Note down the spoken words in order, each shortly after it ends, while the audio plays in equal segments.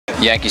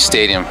Yankee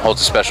Stadium holds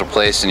a special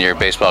place in your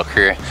baseball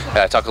career.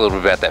 Talk a little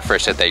bit about that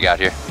first hit that you got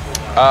here.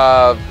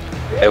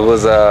 It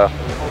was a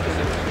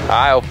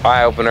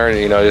eye-opener,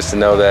 you know, just to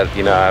know that,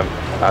 you know,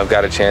 I've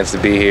got a chance to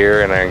be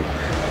here and I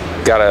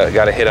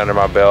got a hit under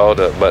my belt,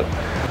 but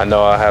I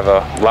know I have a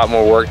lot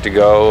more work to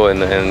go, and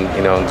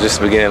you know, just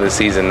the beginning of the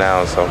season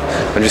now, so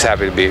I'm just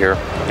happy to be here.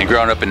 And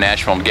growing up in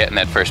Nashville and getting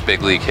that first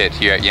big league hit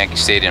here at Yankee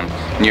Stadium,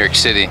 New York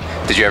City,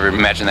 did you ever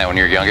imagine that when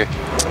you were younger?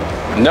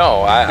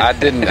 No, I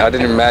didn't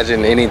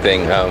imagine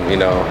anything. You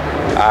know,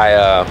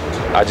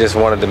 I just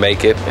wanted to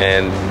make it,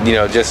 and you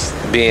know, just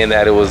being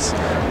that it was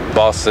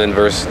Boston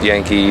versus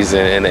Yankees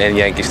and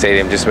Yankee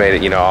Stadium just made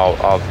it, you know,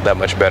 all that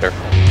much better.